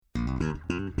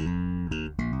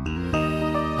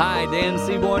Hi, Dan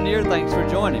Seaborn here. Thanks for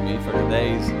joining me for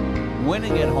today's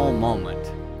Winning at Home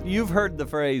moment. You've heard the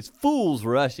phrase, fools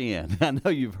rush in. I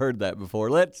know you've heard that before.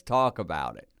 Let's talk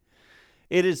about it.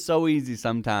 It is so easy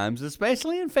sometimes,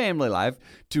 especially in family life,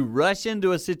 to rush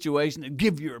into a situation and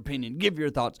give your opinion, give your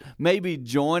thoughts, maybe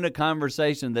join a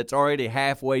conversation that's already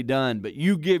halfway done, but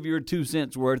you give your 2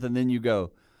 cents worth and then you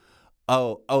go,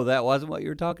 oh, that wasn't what you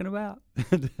were talking about?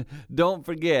 Don't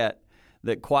forget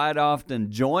that quite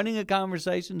often joining a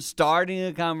conversation, starting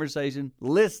a conversation,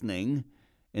 listening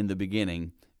in the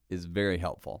beginning is very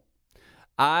helpful.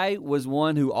 I was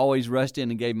one who always rushed in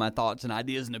and gave my thoughts and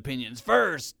ideas and opinions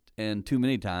first. And too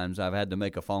many times I've had to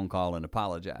make a phone call and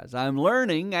apologize. I'm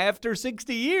learning after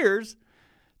 60 years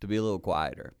to be a little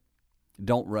quieter.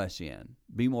 Don't rush in.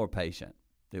 Be more patient.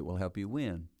 It will help you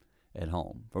win at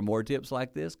home. For more tips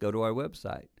like this, go to our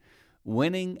website,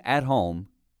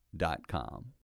 winningathome.com.